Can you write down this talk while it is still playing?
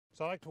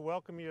So I'd like to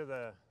welcome you to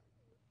the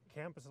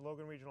campus of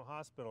Logan Regional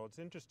Hospital. It's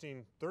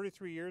interesting,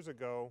 33 years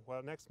ago,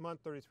 well next month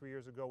 33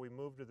 years ago, we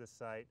moved to this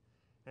site,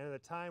 and at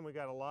the time we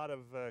got a lot of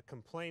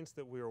complaints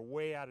that we were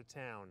way out of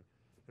town.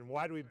 And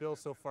why do we build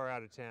so far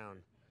out of town?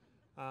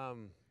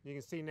 You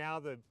can see now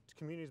the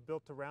community is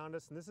built around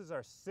us, and this is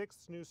our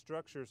 6th new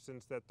structure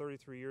since that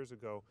 33 years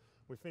ago.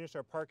 We finished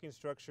our parking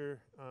structure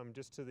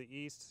just to the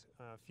east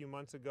a few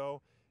months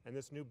ago, and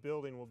this new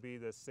building will be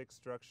the 6th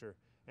structure.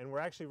 And we're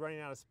actually running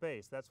out of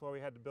space. That's why we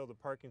had to build a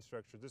parking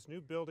structure. This new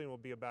building will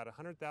be about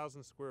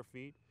 100,000 square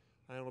feet,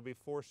 and it will be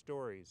 4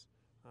 stories.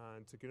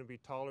 It's going to be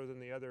taller than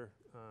the other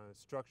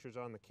structures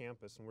on the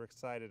campus, and we're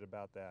excited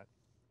about that.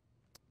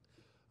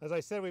 As I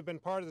said, we've been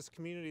part of this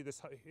community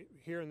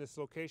here in this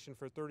location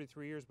for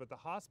 33 years, but the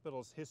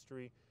hospital's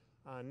history,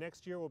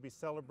 next year we'll be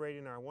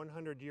celebrating our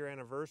 100-year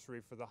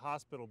anniversary for the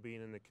hospital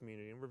being in the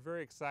community, and we're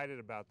very excited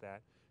about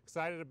that.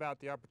 Excited about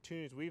the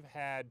opportunities we've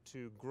had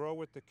to grow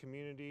with the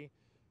community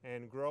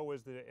and grow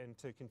and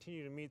to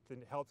continue to meet the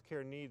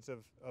healthcare needs of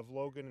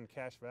Logan and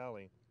Cache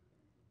Valley.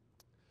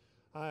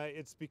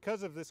 It's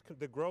because of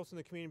the growth in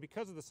the community,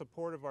 because of the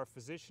support of our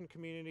physician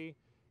community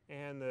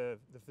and the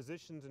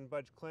physicians in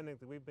Budge Clinic,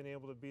 that we've been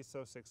able to be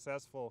so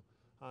successful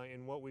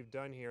in what we've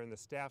done here, and the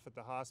staff at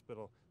the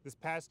hospital. This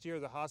past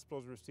year, the hospital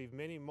has received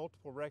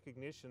multiple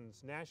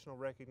recognitions, national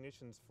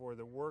recognitions, for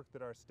the work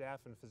that our staff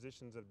and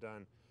physicians have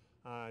done.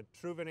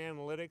 Truven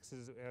Analytics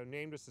has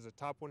named us as a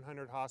top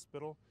 100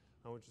 hospital,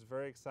 which is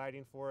very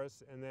exciting for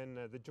us. And then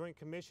the Joint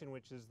Commission,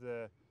 which is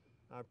the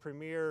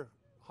premier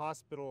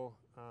hospital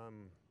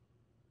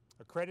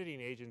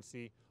accrediting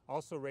agency,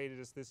 also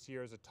rated us this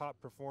year as a top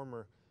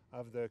performer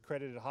of the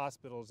accredited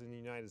hospitals in the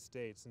United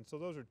States. And so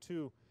those are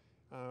 2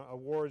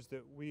 awards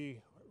that we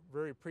are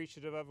very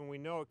appreciative of, and we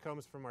know it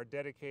comes from our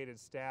dedicated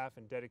staff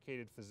and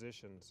dedicated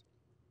physicians.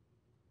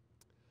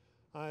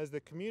 As the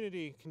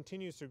community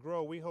continues to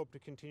grow, we hope to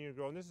continue to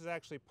grow, and this is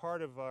actually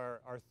part of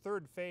our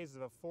 3rd phase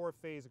of a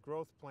 4-phase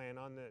growth plan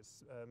on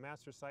this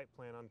master site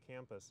plan on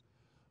campus.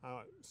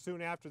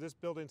 Soon after this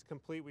building's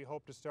complete, we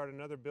hope to start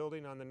another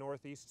building on the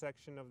northeast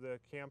section of the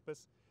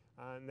campus,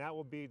 and that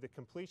will be the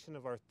completion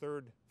of our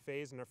 3rd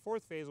phase, and our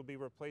 4th phase will be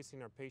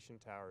replacing our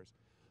patient towers.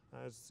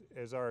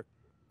 As our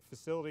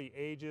facility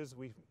ages,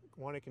 we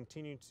want to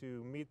continue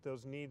to meet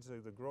those needs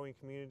of the growing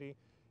community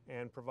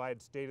and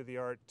provide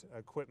state-of-the-art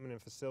equipment and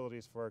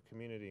facilities for our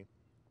community.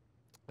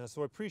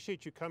 So I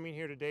appreciate you coming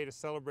here today to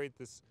celebrate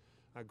this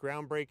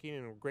groundbreaking,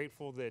 and we're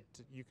grateful that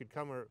you could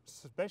come. We're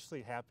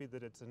especially happy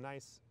that it's a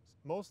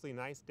mostly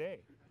nice day.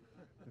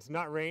 It's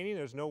not raining,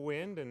 there's no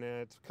wind, and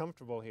it's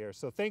comfortable here.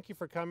 So thank you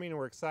for coming, and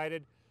we're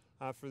excited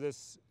for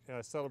this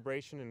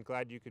celebration and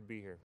glad you could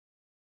be here.